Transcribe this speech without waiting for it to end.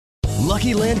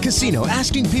Lucky Land Casino,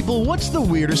 asking people, what's the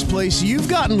weirdest place you've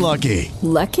gotten lucky?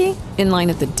 Lucky? In line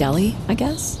at the deli, I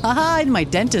guess? Aha, in my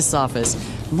dentist's office.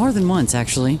 More than once,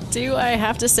 actually. Do I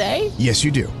have to say? Yes,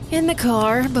 you do. In the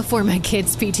car before my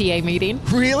kids' PTA meeting.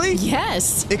 Really?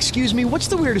 Yes. Excuse me, what's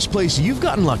the weirdest place you've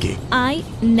gotten lucky? I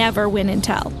never win and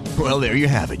tell. Well, there you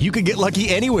have it. You can get lucky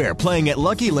anywhere, playing at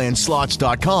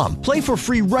LuckyLandSlots.com. Play for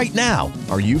free right now.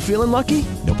 Are you feeling lucky?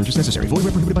 No purchase necessary. Void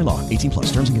where prohibited by law. 18 plus.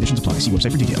 Terms and conditions apply. See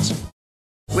website for details.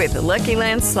 With the Lucky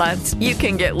Land Slots, you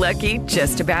can get lucky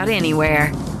just about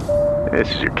anywhere.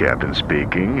 This is your captain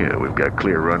speaking. We've got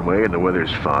clear runway and the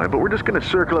weather's fine, but we're just going to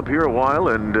circle up here a while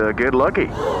and get lucky.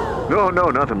 No,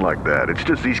 nothing like that. It's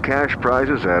just these cash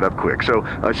prizes add up quick. So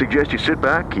I suggest you sit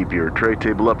back, keep your tray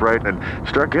table upright, and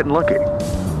start getting lucky.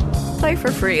 Play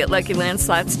for free at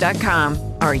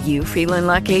LuckyLandSlots.com. Are you feeling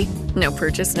lucky? No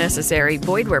purchase necessary.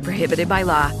 Void where prohibited by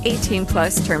law. 18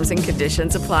 plus terms and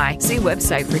conditions apply. See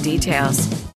website for details.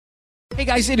 Hey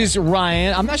guys, it is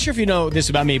Ryan. I'm not sure if you know this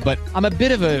about me, but I'm a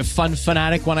bit of a fun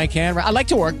fanatic when I can. I like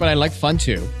to work, but I like fun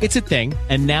too. It's a thing.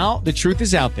 And now the truth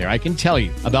is out there. I can tell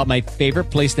you about my favorite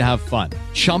place to have fun.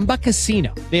 Chumba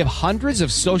Casino. They have hundreds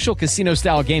of social casino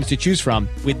style games to choose from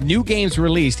with new games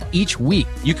released each week.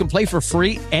 You can play for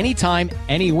free anytime,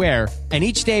 anywhere. And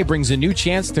each day brings a new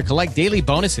chance to collect daily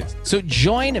bonuses. So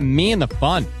join me in the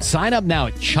fun. Sign up now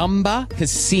at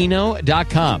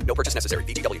ChumbaCasino.com. No purchase necessary.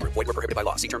 VGW Group. Void where prohibited by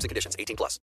law. See terms and conditions. 18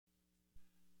 plus.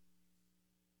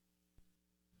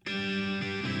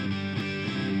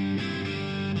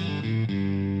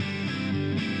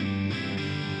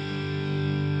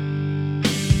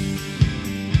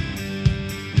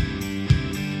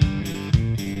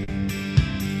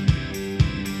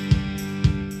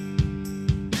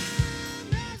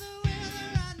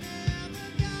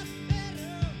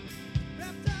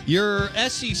 Your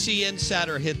SEC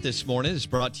Insider Hit this morning is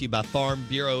brought to you by Farm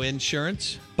Bureau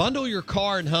Insurance. Bundle your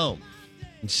car and home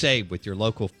and save with your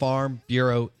local Farm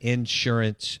Bureau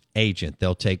Insurance agent.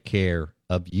 They'll take care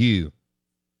of you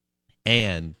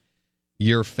and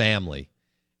your family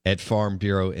at Farm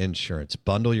Bureau Insurance.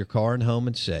 Bundle your car and home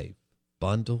and save.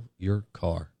 Bundle your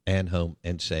car and home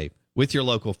and save with your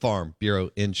local Farm Bureau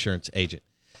Insurance agent.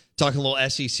 Talking a little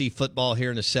SEC football here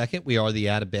in a second. We are the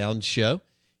Out of Bounds Show.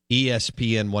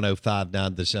 ESPN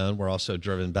 105.9 The Zone. We're also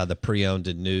driven by the pre-owned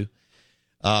and new.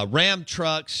 Ram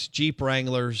trucks, Jeep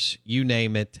Wranglers, you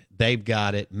name it, they've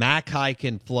got it. Mac Hike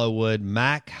in Flowood,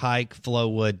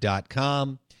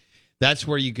 MacHikeFlowwood.com. That's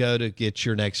where you go to get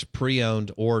your next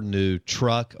pre-owned or new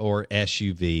truck or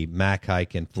SUV, Mac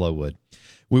Hike in Flowood.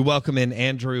 We welcome in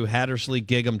Andrew Hattersley,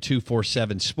 Gig'em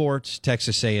 247 Sports,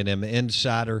 Texas A&M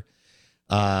Insider.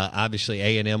 Obviously,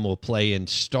 A&M will play in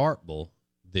Starkville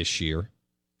this year.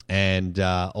 And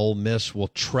Ole Miss will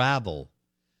travel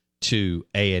to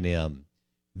A&M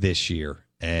this year.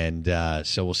 And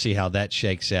so we'll see how that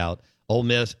shakes out.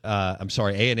 A&M's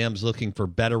looking for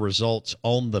better results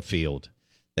on the field.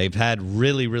 They've had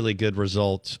really, really good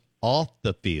results off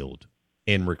the field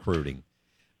in recruiting.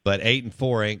 But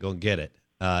 8-4 ain't going to get it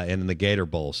in the Gator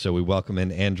Bowl. So we welcome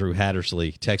in Andrew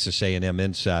Hattersley, Texas A&M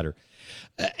Insider.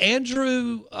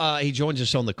 Andrew, he joins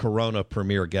us on the Corona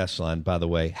Premier Guest Line, by the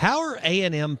way. How are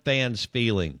A&M fans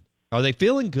feeling? Are they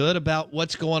feeling good about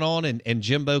what's going on and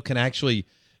Jimbo can actually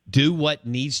do what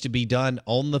needs to be done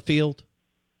on the field?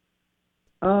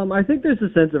 I think there's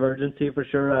a sense of urgency for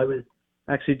sure. I was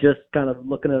actually just kind of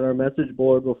looking at our message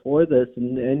board before this,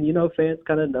 and you know, fans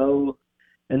kind of know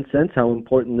and sense how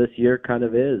important this year kind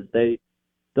of is.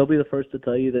 They'll be the first to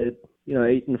tell you that, you know,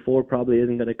 8-4 probably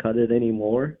isn't going to cut it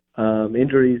anymore.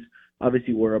 Injuries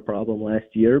obviously were a problem last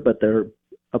year, but they're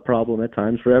a problem at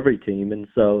times for every team. And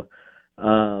so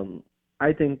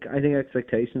I think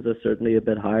expectations are certainly a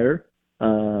bit higher.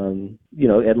 You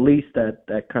know, at least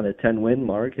that kind of 10-win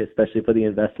mark, especially for the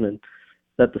investment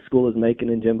that the school is making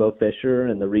in Jimbo Fisher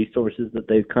and the resources that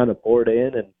they've kind of poured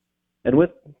in. And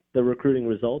with the recruiting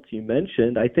results you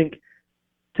mentioned, I think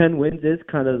 10 wins is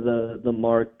kind of the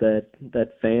mark that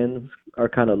fans are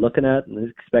kind of looking at and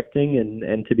expecting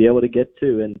and to be able to get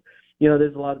to. And, you know,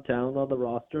 there's a lot of talent on the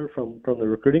roster from the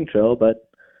recruiting trail, but,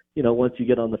 you know, once you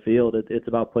get on the field, it's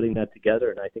about putting that together.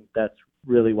 And I think that's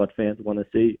really what fans want to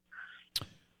see.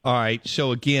 All right.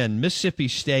 So, again, Mississippi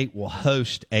State will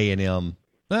host A&M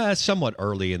somewhat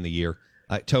early in the year,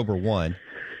 October 1.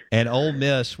 And Ole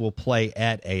Miss will play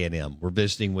at A&M. We're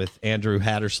visiting with Andrew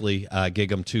Hattersley,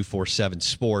 Gig'em 247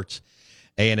 Sports,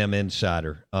 A&M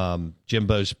Insider.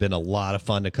 Jimbo's been a lot of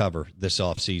fun to cover this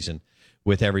offseason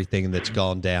with everything that's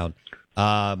gone down.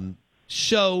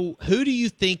 So who do you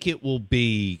think it will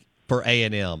be for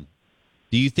A&M?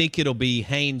 Do you think it'll be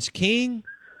Haynes King,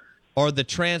 or the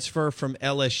transfer from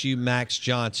LSU, Max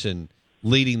Johnson,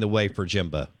 leading the way for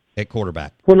Jimbo at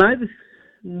quarterback? Well,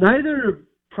 neither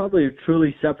probably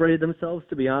truly separated themselves,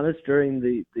 to be honest, during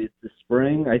the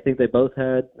spring. I think they both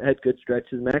had good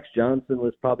stretches. Max Johnson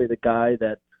was probably the guy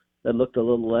that looked a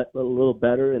little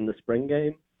better in the spring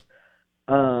game.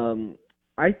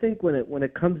 I think when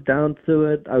it comes down to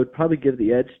it, I would probably give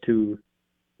the edge to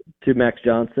Max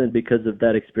Johnson because of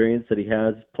that experience that he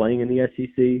has playing in the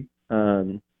SEC.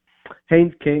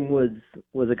 Haynes King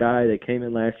was a guy that came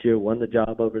in last year, won the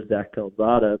job over Zach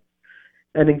Calzada,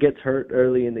 and then gets hurt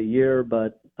early in the year.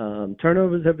 But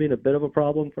turnovers have been a bit of a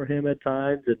problem for him at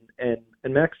times, and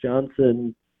Max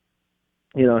Johnson,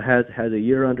 has a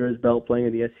year under his belt playing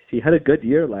in the SEC. Had a good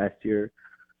year last year,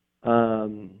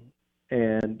 and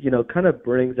kind of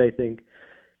brings. I think,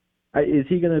 is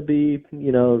he going to be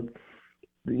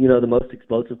the most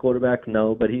explosive quarterback?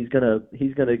 No, but he's gonna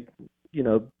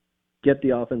get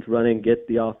the offense running, get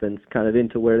the offense kind of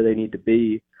into where they need to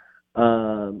be.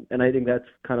 And I think that's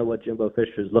kind of what Jimbo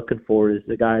Fisher is looking for, is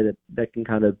the guy that can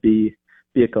kind of be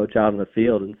a coach out on the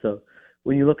field. And so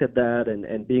when you look at that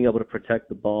and being able to protect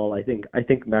the ball, I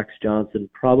think Max Johnson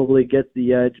probably gets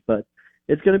the edge, but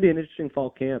it's going to be an interesting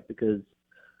fall camp because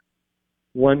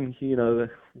one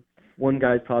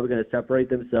guy's probably going to separate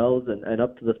themselves, and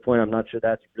up to this point, I'm not sure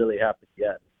that's really happened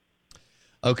yet.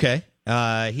 Okay.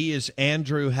 He is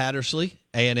Andrew Hattersley,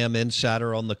 A&M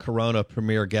insider on the Corona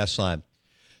Premier Guest Line.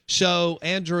 So,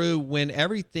 Andrew, when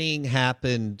everything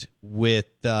happened with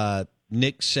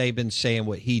Nick Saban saying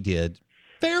what he did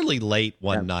fairly late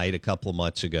one night a couple of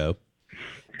months ago,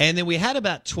 and then we had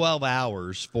about 12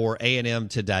 hours for A&M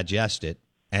to digest it,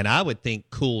 and I would think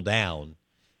cool down,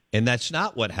 and that's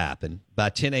not what happened. By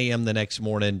 10 a.m. the next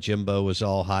morning, Jimbo was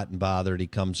all hot and bothered. He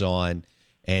comes on,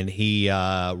 and he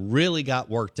really got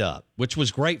worked up, which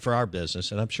was great for our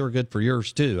business, and I'm sure good for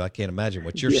yours too. I can't imagine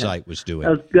what your site was doing.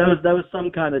 That was some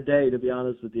kind of day, to be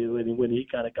honest with you, when he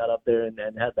kind of got up there and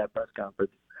had that press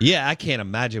conference. Yeah, I can't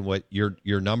imagine what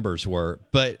your numbers were.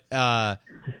 But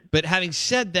having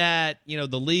said that,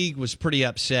 the league was pretty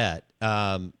upset.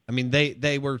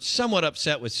 They were somewhat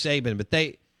upset with Saban, but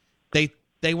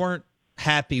they weren't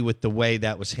happy with the way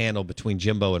that was handled between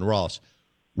Jimbo and Ross.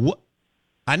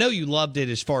 I know you loved it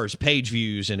as far as page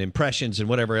views and impressions and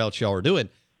whatever else y'all were doing,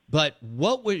 but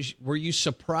were you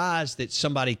surprised that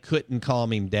somebody couldn't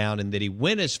calm him down and that he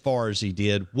went as far as he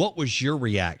did? What was your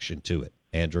reaction to it,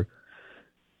 Andrew?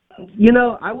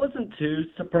 I wasn't too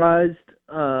surprised,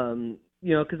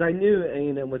 because I knew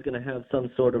A&M was going to have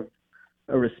some sort of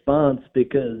a response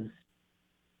because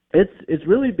it's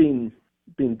really been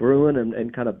brewing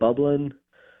and kind of bubbling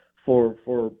for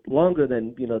longer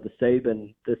than the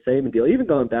Saban deal, even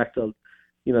going back to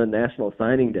National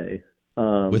Signing Day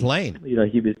with Lane.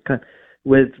 He was kind of,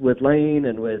 with Lane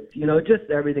and with just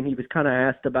everything. He was kind of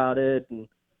asked about it and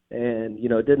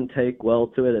didn't take well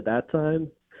to it at that time.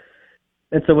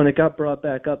 And so when it got brought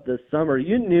back up this summer,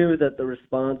 you knew that the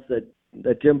response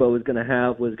that Jimbo was going to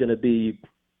have was going to be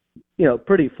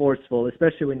pretty forceful,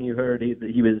 especially when you heard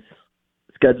he was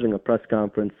scheduling a press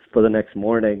conference for the next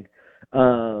morning.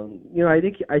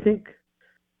 I think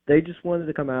they just wanted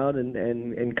to come out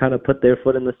and kind of put their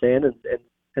foot in the sand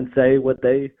and say what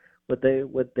they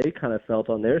kind of felt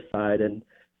on their side. And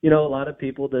a lot of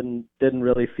people didn't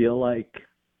really feel like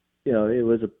it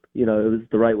was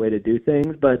the right way to do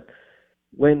things. But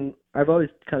when I've always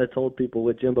kind of told people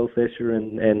with Jimbo Fisher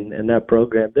and that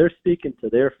program, they're speaking to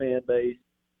their fan base,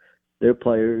 their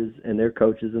players, and their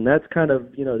coaches, and that's kind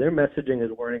of their messaging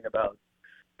is worrying about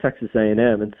Texas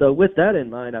A&M. And so with that in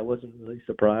mind, I wasn't really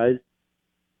surprised,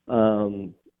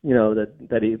 that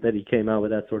he came out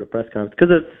with that sort of press conference,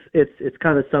 because it's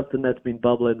kind of something that's been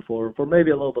bubbling for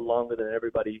maybe a little bit longer than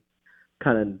everybody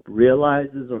kind of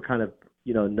realizes or kind of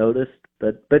noticed.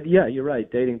 But yeah, you're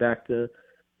right. Dating back to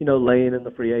Lane and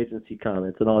the free agency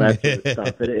comments and all that sort of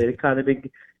stuff, it had kind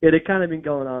of been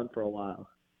going on for a while.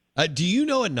 Do you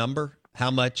know a number how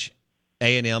much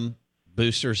A&M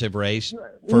boosters have raised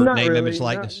for Not name, really. image,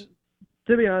 likeness?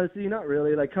 To be honest with you, not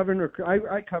really. Like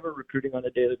I cover recruiting on a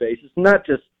daily basis, not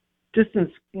just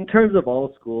in terms of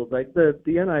all schools. Like the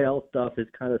NIL stuff is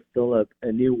kind of still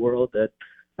a new world that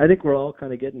I think we're all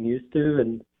kind of getting used to,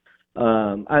 and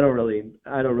I don't really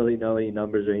know any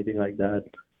numbers or anything like that.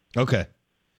 Okay.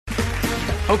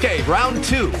 Okay, round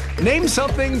two. Name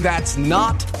something that's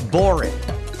not boring.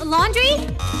 A laundry?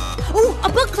 Ooh, a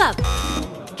book club.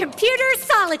 Computer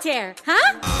solitaire,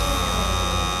 huh?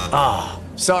 Ah,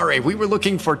 sorry, we were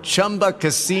looking for Chumba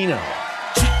Casino.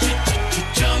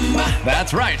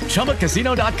 That's right,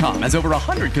 ChumbaCasino.com has over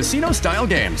 100 casino-style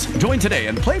games. Join today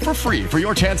and play for free for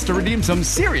your chance to redeem some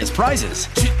serious prizes.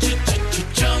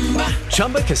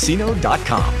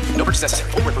 ChumbaCasino.com. No purchase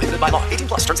necessary. Void where prohibited by law. 18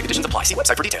 plus terms and conditions apply. See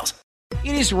website for details.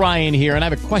 It is Ryan here, and I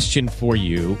have a question for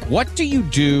you. What do you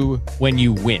do when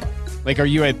you win? Like, are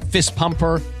you a fist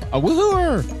pumper, a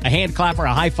woohooer, a hand clapper,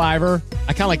 a high fiver?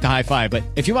 I kind of like the high five, but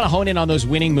if you want to hone in on those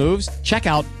winning moves, check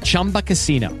out Chumba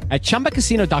Casino. At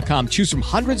ChumbaCasino.com, choose from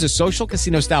hundreds of social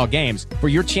casino-style games for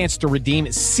your chance to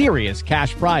redeem serious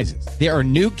cash prizes. There are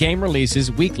new game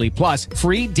releases weekly, plus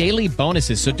free daily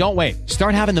bonuses. So don't wait.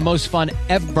 Start having the most fun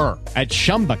ever at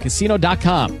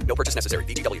ChumbaCasino.com. No purchase necessary.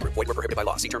 VGW. Void where prohibited by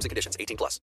law. See terms and conditions. 18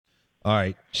 plus. All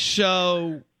right.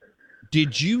 So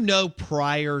did you know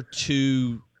prior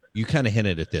to, you kind of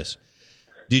hinted at this,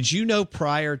 did you know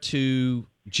prior to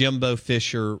Jimbo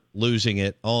Fisher losing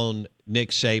it on Nick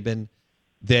Saban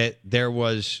that there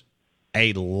was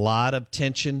a lot of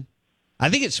tension? I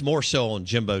think it's more so on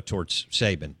Jimbo towards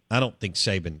Saban. I don't think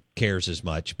Saban cares as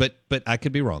much, but I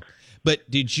could be wrong. But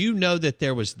did you know that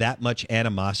there was that much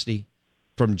animosity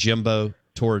from Jimbo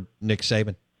toward Nick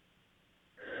Saban?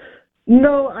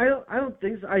 No, I don't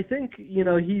think so. I think, you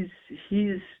know, he's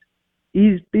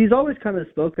always kind of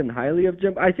spoken highly of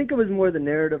Jimbo. I think it was more the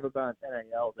narrative about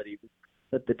NIL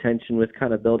that the tension was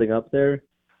kind of building up there.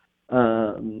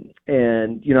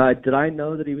 And, you know, did I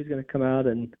know that he was going to come out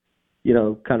and, you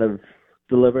know, kind of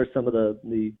deliver some of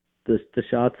the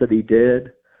shots that he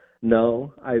did?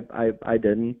 No, I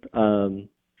didn't.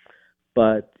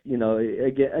 But, you know,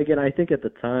 again, I think at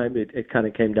the time it kind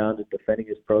of came down to defending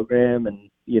his program and,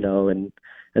 you know, and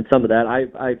some of that.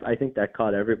 I think that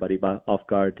caught everybody off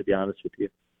guard, to be honest with you.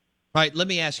 All right, let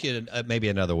me ask you maybe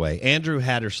another way. Andrew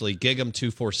Hattersley, Gig'em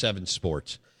 247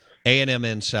 Sports, A&M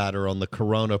Insider on the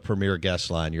Corona Premier Guest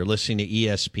Line. You're listening to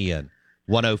ESPN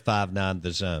 105.9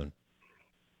 The Zone.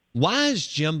 Why is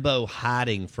Jimbo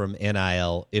hiding from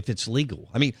NIL if it's legal?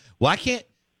 I mean, why can't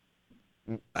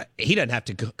he doesn't have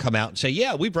to come out and say,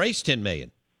 yeah, we've raised $10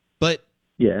 million. But,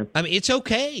 yeah, I mean, it's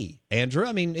okay, Andrew.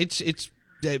 I mean, it's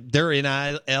there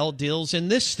are NIL deals in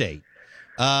this state.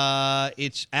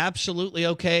 It's absolutely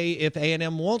okay if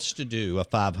A&M wants to do a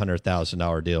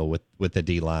 $500,000 deal with a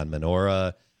D lineman or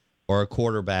a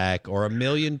quarterback or $1.2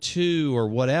 million or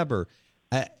whatever.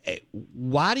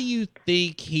 Why do you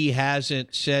think he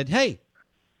hasn't said, hey,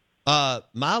 my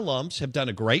alums have done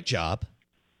a great job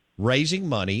raising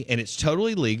money, and it's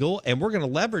totally legal, and we're going to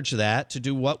leverage that to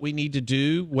do what we need to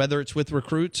do, whether it's with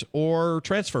recruits or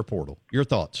transfer portal? Your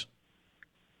thoughts?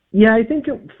 Yeah, I think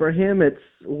for him, it's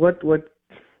what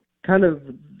kind of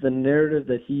the narrative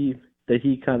that he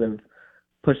kind of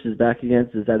pushes back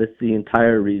against is that it's the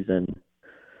entire reason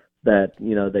that,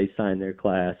 you know, they signed their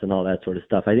class and all that sort of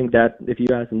stuff. I think that if you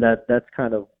ask him that's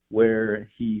kind of where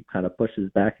he kind of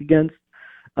pushes back against.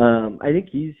 I think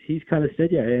he's kind of said,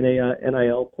 yeah,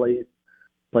 NIL plays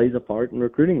a part in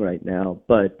recruiting right now,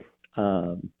 but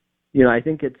you know, I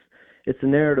think it's a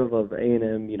narrative of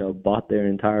A&M, you know, bought their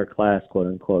entire class, quote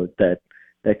unquote, that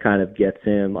kind of gets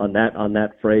him on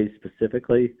that phrase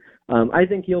specifically. I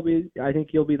think he'll be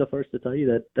the first to tell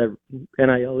you that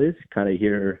NIL is kind of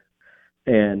here,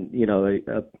 and, you know,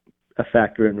 a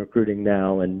factor in recruiting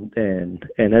now, and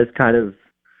has kind of,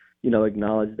 you know,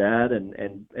 acknowledged that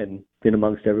and been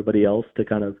amongst everybody else to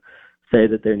kind of say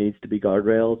that there needs to be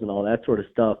guardrails and all that sort of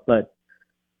stuff. But,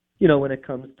 you know, when it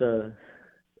comes to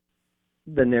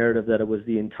the narrative that it was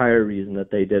the entire reason that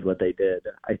they did what they did,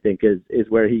 I think is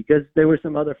where because there were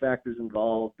some other factors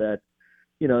involved that,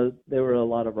 you know, there were a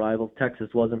lot of rivals.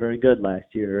 Texas wasn't very good last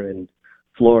year, and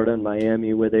Florida and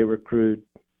Miami, where they recruit,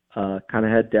 kind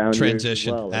of had down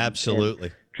transition. As well.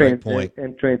 Absolutely. Great point.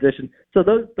 And transition. So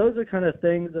those are kind of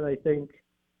things that I think,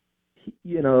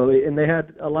 you know, and they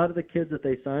had a lot of the kids that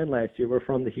they signed last year were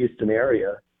from the Houston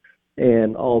area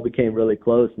and all became really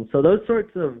close. And so those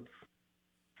sorts of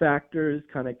factors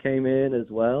kind of came in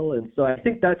as well. And so I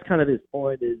think that's kind of his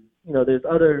point is, you know, there's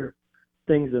other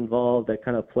things involved that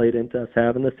kind of played into us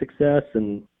having the success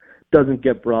and doesn't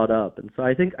get brought up. And so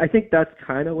I think that's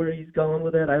kind of where he's going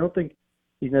with it. I don't think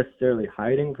he's necessarily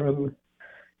hiding from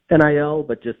NIL,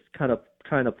 but just kind of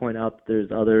trying to point out that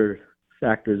there's other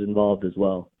factors involved as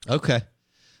well. Okay.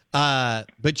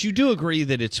 But you do agree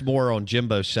that it's more on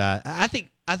Jimbo's side. I think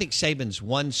Saban's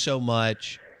won so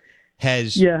much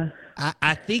has, yeah.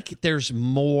 I think there's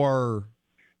more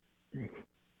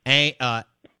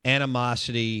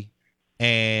animosity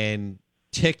and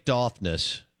ticked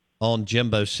offness on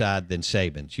Jimbo's side than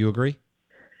Saban's. You agree?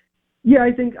 Yeah,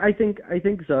 I think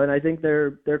so, and I think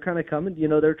they're kind of coming. You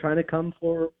know, they're trying to come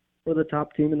for the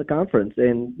top team in the conference,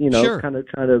 and, you know, sure. kind of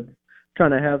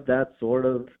trying to have that sort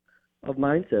of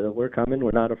mindset of we're coming,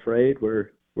 we're not afraid,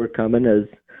 we're coming as,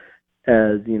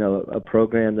 as a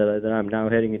program that I'm now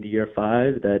heading into year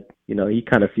 5, that he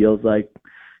kind of feels like,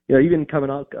 even coming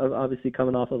off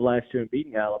of last year and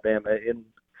beating Alabama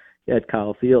at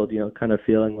Kyle Field, kind of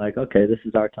feeling like, okay, this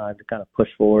is our time to kind of push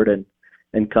forward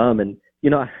and come. And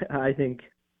I think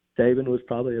Saban was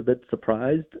probably a bit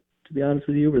surprised, to be honest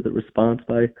with you, with the response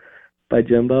by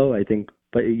Jimbo. I think,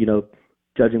 but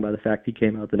judging by the fact he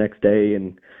came out the next day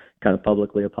and kind of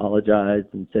publicly apologized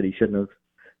and said he shouldn't have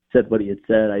said what he had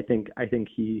said, I think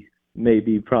he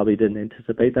maybe probably didn't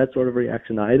anticipate that sort of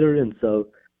reaction either. And so,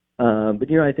 but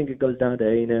I think it goes down to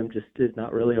A&M just is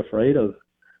not really afraid of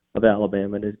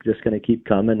Alabama and is just going to keep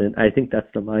coming. And I think that's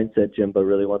the mindset Jimbo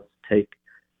really wants to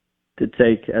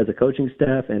take as a coaching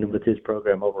staff and with his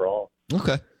program overall.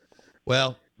 Okay.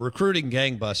 Well, recruiting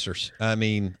gangbusters. I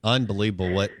mean,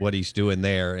 unbelievable what he's doing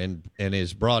there, and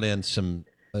has brought in some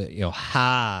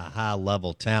high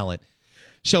level talent.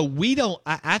 So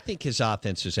I think his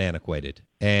offense is antiquated,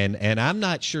 and I'm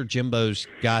not sure Jimbo's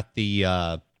got the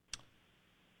I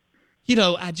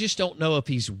just don't know if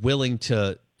he's willing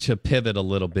to pivot a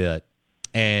little bit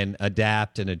and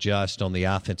adapt and adjust on the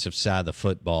offensive side of the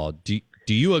football. Do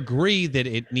you agree that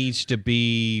it needs to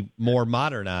be more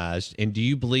modernized, and do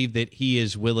you believe that he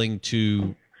is willing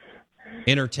to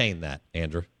entertain that,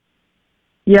 Andrew?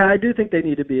 Yeah, I do think they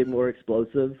need to be more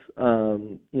explosive.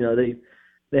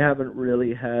 They haven't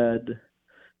really had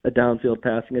a downfield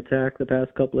passing attack the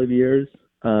past couple of years,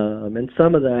 and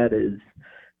some of that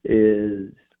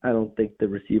is I don't think the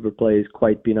receiver play is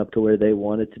quite been up to where they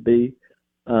want it to be.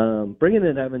 Bringing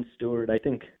in Evan Stewart, I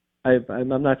think I'm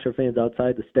not sure fans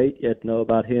outside the state yet know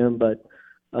about him, but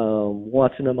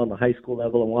watching him on the high school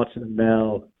level and watching him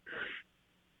now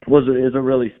is a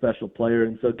really special player.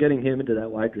 And so getting him into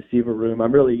that wide receiver room,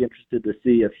 I'm really interested to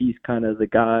see if he's kind of the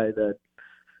guy that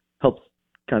helps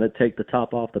kind of take the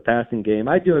top off the passing game.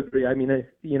 I do agree. I mean,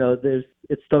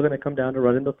 it's still going to come down to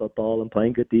running the football and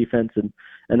playing good defense, and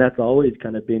that's always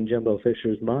kind of been Jimbo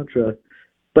Fisher's mantra.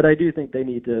 But I do think they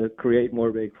need to create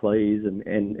more big plays,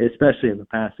 and especially in the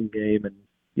passing game. And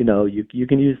you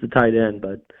can use the tight end,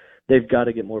 but they've got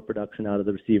to get more production out of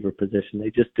the receiver position.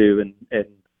 They just do, and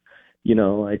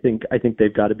I think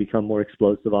they've got to become more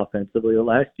explosive offensively.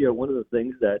 Last year, one of the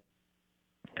things that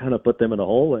kind of put them in a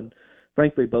hole, and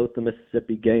frankly, both the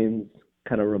Mississippi games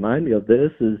kind of remind me of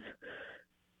this, is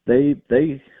they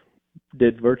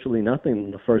did virtually nothing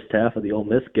in the first half of the Ole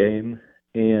Miss game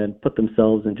and put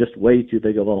themselves in just way too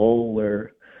big of a hole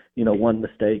where, one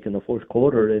mistake in the fourth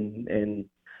quarter and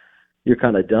you're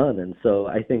kind of done. And so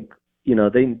I think,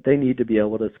 they need to be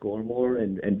able to score more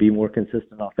and be more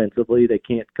consistent offensively. They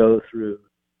can't go through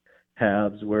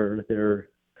halves where they're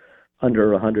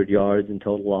under 100 yards in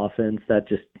total offense. That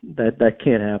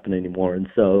can't happen anymore. And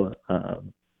so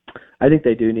I think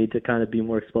they do need to kind of be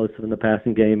more explosive in the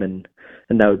passing game, and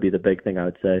that would be the big thing I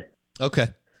would say. Okay.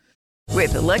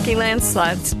 With the Lucky Land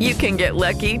Slots, you can get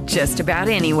lucky just about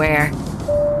anywhere.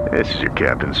 This is your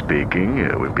captain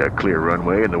speaking. We've got clear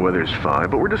runway and the weather's fine,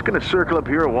 but we're just going to circle up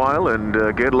here a while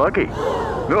and get lucky.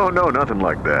 No, nothing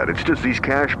like that. It's just these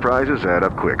cash prizes add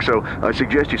up quick. So I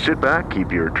suggest you sit back,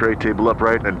 keep your tray table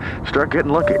upright, and start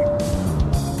getting lucky.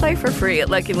 Play for free at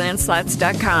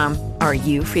LuckyLandSlots.com. Are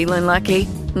you feeling lucky?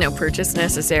 No purchase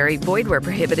necessary. Void where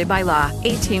prohibited by law.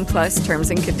 18+ terms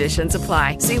and conditions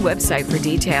apply. See website for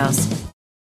details.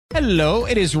 Hello,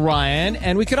 it is Ryan,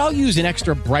 and we could all use an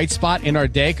extra bright spot in our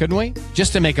day, couldn't we?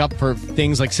 Just to make up for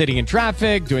things like sitting in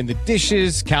traffic, doing the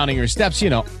dishes, counting your steps,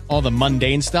 all the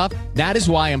mundane stuff. That is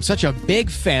why I'm such a big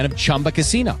fan of Chumba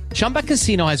Casino. Chumba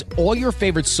Casino has all your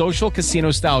favorite social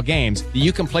casino-style games that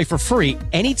you can play for free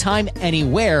anytime,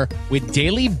 anywhere with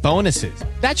daily bonuses.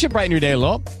 That should brighten your day a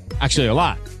little. Actually, a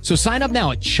lot. So sign up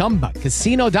now at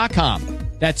ChumbaCasino.com.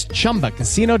 That's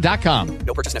ChumbaCasino.com.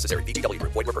 No purchase necessary. VGW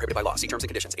Group. Void where prohibited by law. See terms and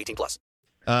conditions.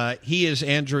 18+. He is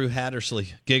Andrew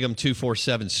Hattersley, Gig'em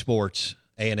 247 Sports,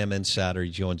 A&M Insider.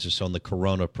 He joins us on the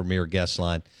Corona Premier Guest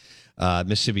Line.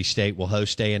 Mississippi State will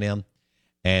host A&M,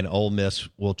 and Ole Miss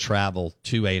will travel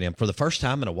to A&M for the first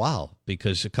time in a while,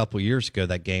 because a couple years ago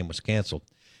that game was canceled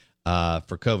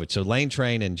for COVID. So Lane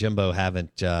Train and Jimbo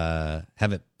haven't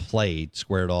played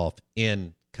squared off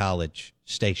in College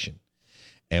Station.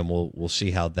 And we'll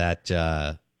see how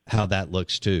that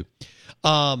looks too.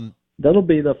 That'll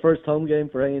be the first home game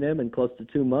for A&M in close to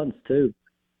 2 months too,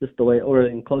 just the way, or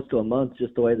in close to a month,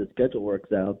 just the way the schedule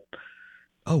works out.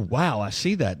 Oh wow, I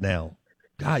see that now.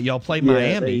 God, y'all play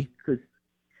Miami,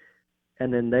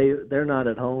 and then they're not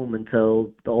at home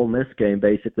until the Ole Miss game.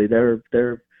 Basically, that's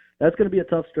going to be a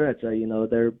tough stretch. They're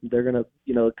going to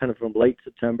kind of from late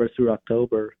September through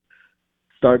October.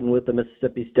 Starting with the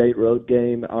Mississippi State road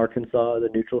game, Arkansas, the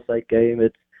neutral site game,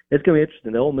 it's going to be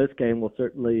interesting. The Ole Miss game will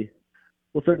certainly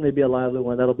be a lively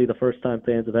one. That'll be the first time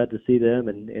fans have had to see them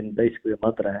in basically a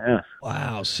month and a half.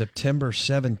 Wow, September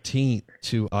 17th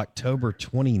to October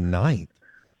 29th.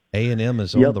 A&M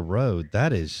is on the road. I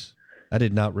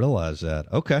did not realize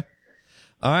that. Okay.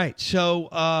 All right.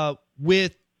 So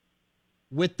with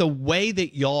the way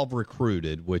that y'all have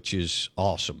recruited, which is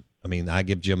awesome. I mean, I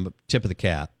give Jim a tip of the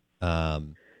cap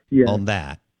on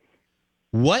that.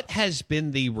 What has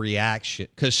been the reaction?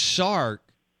 Because Sark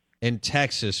and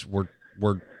Texas were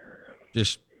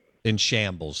just in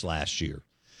shambles last year.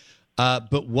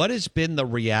 But what has been the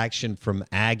reaction from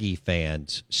Aggie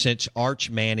fans since Arch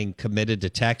Manning committed to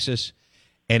Texas?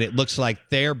 And it looks like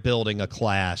they're building a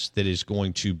class that is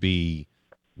going to be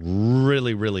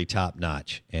really, really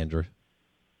top-notch, Andrew.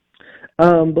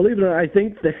 Believe it or not, I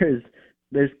think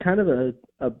there's kind of a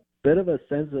bit of a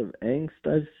sense of angst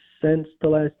I've sensed the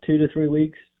last 2 to 3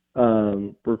 weeks,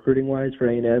 recruiting-wise for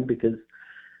A&M because,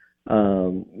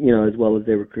 as well as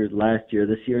they recruited last year,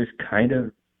 this year has kind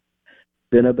of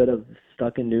been a bit of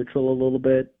stuck in neutral a little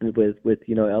bit with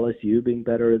LSU being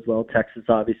better as well. Texas,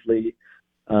 obviously,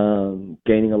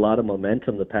 gaining a lot of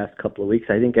momentum the past couple of weeks.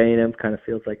 I think A&M kind of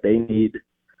feels like they need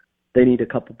a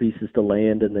couple pieces to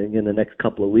land in the next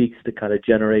couple of weeks to kind of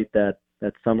generate that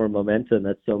summer momentum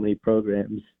that so many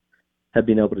programs have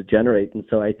been able to generate. And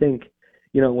so I think,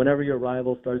 whenever your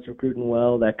rival starts recruiting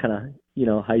well, that kind of,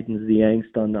 heightens the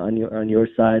angst on your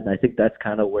side. And I think that's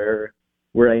kind of where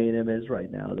A&M is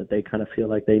right now, that they kind of feel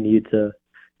like they need to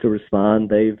respond.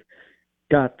 They've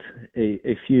got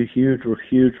a few huge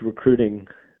recruiting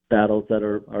battles that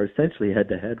are essentially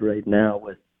head-to-head right now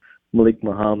with Malik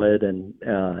Muhammad, and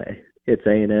it's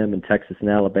A&M and Texas and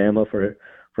Alabama for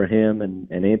him, and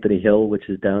Anthony Hill, which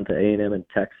is down to A&M and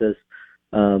Texas.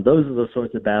 Those are the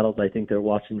sorts of battles I think they're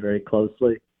watching very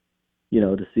closely,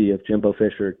 to see if Jimbo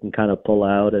Fisher can kind of pull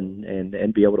out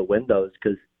and be able to win those,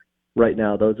 because right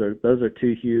now those are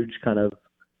two huge kind of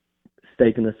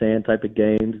stake in the sand type of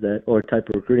games or type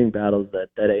of recruiting battles that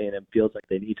A&M feels like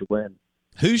they need to win.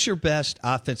 Who's your best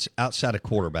offense outside of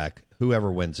quarterback, whoever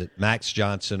wins it, Max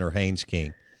Johnson or Haynes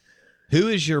King? Who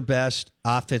is your best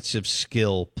offensive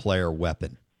skill player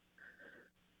weapon?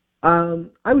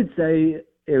 I would say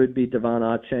it would be Devon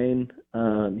Achane.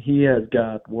 He has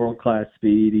got world-class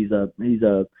speed. He's going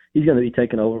to be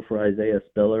taking over for Isaiah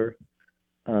Spiller.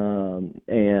 Some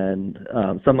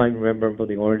might remember him from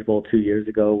the Orange Bowl 2 years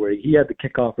ago where he had the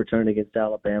kickoff return against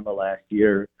Alabama last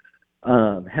year.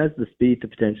 Has the speed to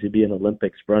potentially be an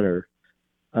Olympic sprinter,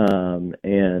 is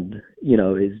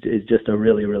just a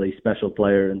really, really special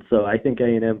player. And so I think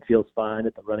A&M feels fine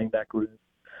at the running back room,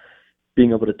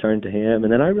 being able to turn to him.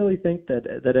 And then I really think that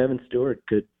Evan Stewart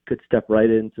could step right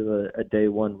into a day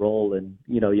one role. And,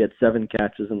 he had 7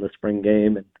 catches in the spring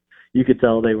game, and you could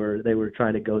tell they were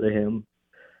trying to go to him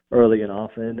early and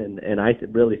often. And I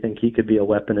really think he could be a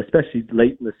weapon, especially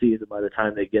late in the season by the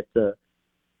time they get to,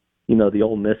 the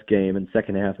Ole Miss game in the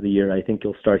second half of the year. I think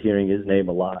you'll start hearing his name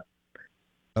a lot.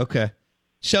 Okay.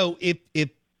 So if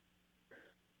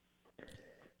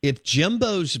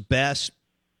Jimbo's best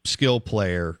skill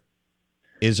player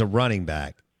is a running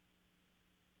back,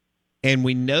 and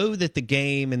we know that the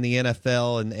game in the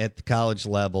NFL and at the college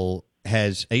level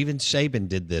has, even Saban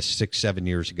did this 6-7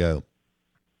 years ago,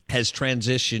 has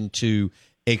transitioned to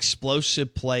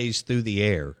explosive plays through the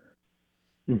air.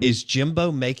 Mm-hmm. Is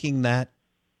Jimbo making that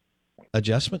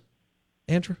adjustment,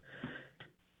 Andrew?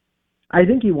 I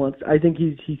think he's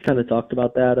kind of talked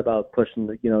about that, about pushing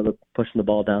the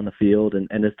ball down the field, and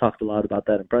has talked a lot about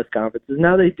that in press conferences.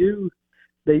 Now they do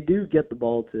get the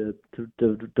ball to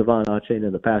Devon Achane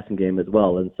in the passing game as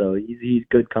well, and so he's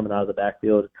good coming out of the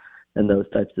backfield and those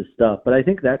types of stuff. But I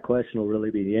think that question will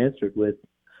really be answered with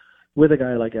a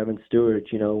guy like Evan Stewart.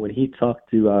 When he talked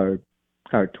to our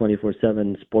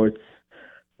 24/7 sports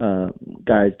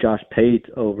guys, Josh Pate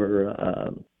over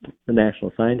the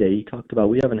National Sign Day, he talked about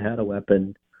we haven't had a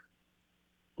weapon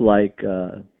like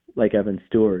Evan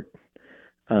Stewart,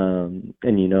 and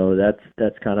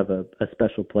that's kind of a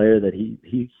special player that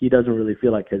he doesn't really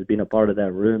feel like has been a part of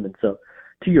that room. And so,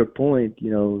 to your point,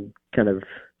 kind of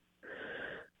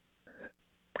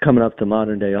coming up to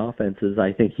modern day offenses,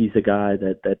 I think he's a guy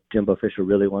that Jimbo Fisher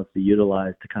really wants to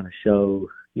utilize to kind of show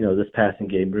this passing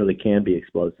game really can be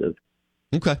explosive.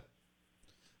 Okay.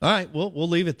 All right. Well, we'll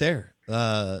leave it there.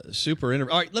 Super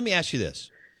interview. All right. Let me ask you this.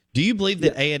 Do you believe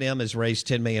that A&M has raised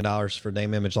 $10 million for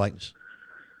name, image, likeness?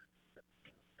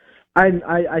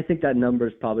 I think that number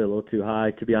is probably a little too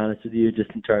high, to be honest with you,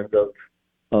 just in terms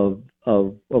of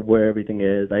where everything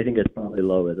is. I think it's probably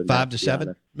lower than 5 to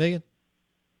 7 million?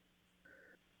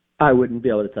 I wouldn't be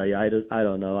able to tell you. I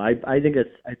don't know. I think it's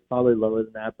probably lower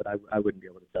than that, but I wouldn't be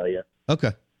able to tell you.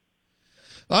 Okay.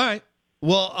 All right.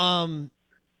 Well,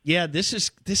 yeah, this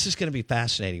is going to be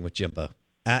fascinating with Jimbo.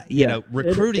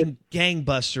 Recruiting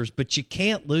gangbusters, but you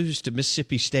can't lose to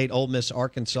Mississippi State, Ole Miss,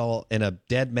 Arkansas, and a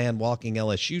dead man walking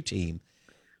LSU team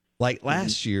like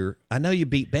last year. I know you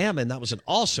beat Bama, and that was an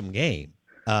awesome game.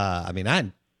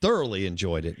 I thoroughly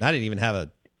enjoyed it. I didn't even have a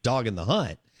dog in the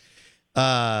hunt.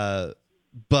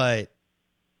 But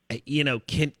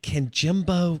can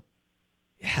Jimbo,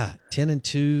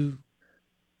 10-2,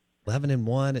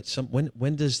 11-1 at some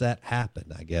when does that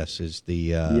happen? I guess is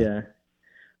the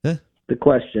the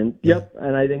question. Yep,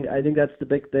 and I think that's the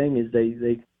big thing is this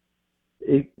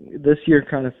year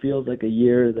kind of feels like a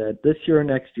year that this year or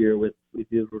next year with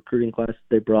the recruiting class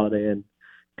they brought in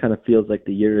kind of feels like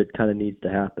the year it kind of needs to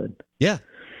happen. Yeah,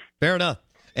 fair enough.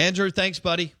 Andrew, thanks,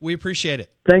 buddy. We appreciate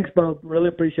it. Thanks, Bo. Really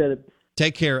appreciate it.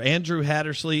 Take care. Andrew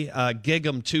Hattersley,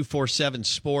 Gig'em 247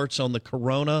 Sports on the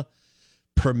Corona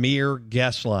Premier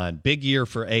Guest Line. Big year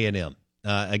for A&M.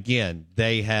 Again,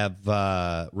 they have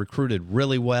recruited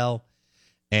really well,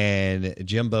 and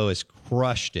Jimbo has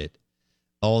crushed it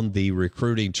on the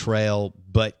recruiting trail,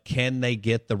 but can they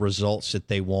get the results that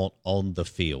they want on the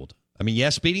field? I mean,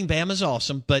 yes, beating Bama is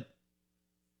awesome, but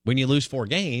when you lose 4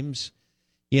 games,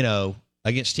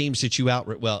 against teams that you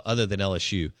other than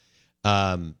LSU.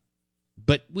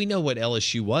 But we know what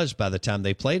LSU was by the time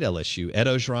they played LSU. Ed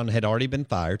Orgeron had already been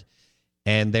fired,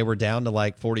 and they were down to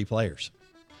like 40 players.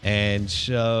 And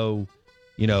so,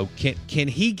 can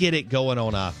he get it going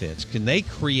on offense? Can they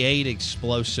create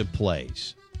explosive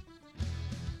plays?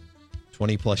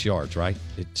 20-plus yards, right?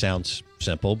 It sounds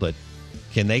simple, but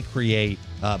can they create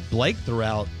Blake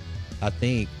throughout, I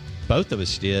think both of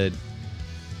us did.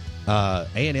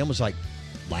 A&M was like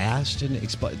last in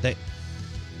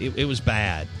it was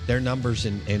bad. Their numbers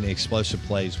in explosive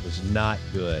plays was not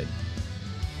good.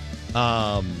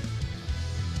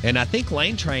 And I think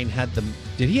Lane Train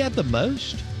did he have the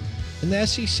most in the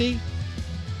SEC?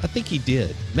 I think he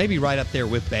did. Maybe right up there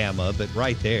with Bama, but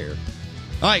right there.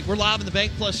 All right, we're live in the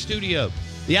Bank Plus studio.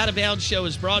 The Out of Bounds Show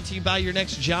is brought to you by your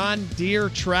next John Deere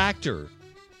tractor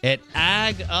at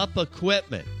Ag Up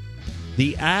Equipment.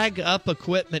 The Ag Up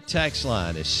Equipment text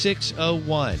line is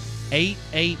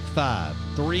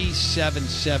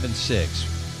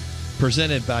 601-885-3776.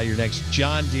 Presented by your next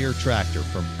John Deere tractor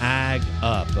from Ag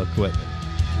Up Equipment.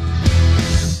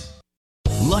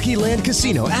 Lucky Land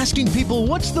Casino, asking people,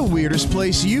 what's the weirdest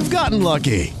place you've gotten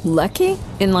lucky? Lucky?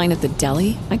 In line at the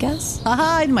deli, I guess?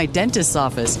 Aha, in my dentist's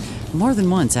office. More than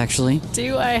once, actually.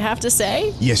 Do I have to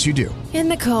say? Yes, you do. In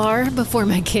the car before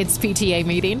my kids' PTA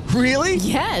meeting. Really?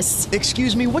 Yes.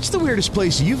 Excuse me, what's the weirdest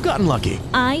place you've gotten lucky?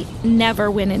 I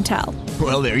never win and tell.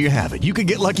 Well, there you have it. You can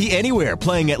get lucky anywhere,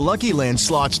 playing at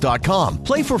LuckyLandSlots.com.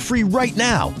 Play for free right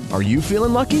now. Are you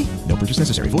feeling lucky? No purchase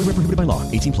necessary. Void where prohibited by law.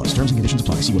 18+. Terms and conditions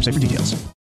apply. See website for details.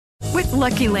 With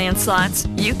Lucky Land Slots,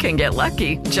 you can get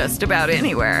lucky just about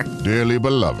anywhere. Dearly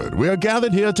beloved, we are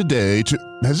gathered here today to...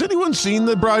 Has anyone seen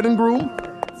the bride and groom?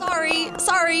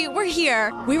 Sorry, we're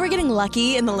here. We were getting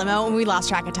lucky in the limo and we lost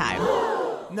track of time.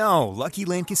 No, Lucky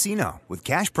Land Casino, with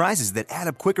cash prizes that add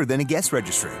up quicker than a guest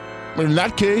registry. In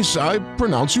that case, I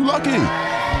pronounce you lucky.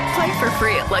 Play for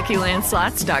free at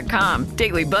LuckyLandSlots.com.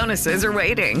 Daily bonuses are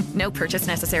waiting. No purchase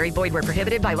necessary. Void where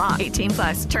prohibited by law.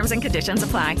 18+. Terms and conditions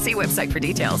apply. See website for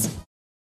details.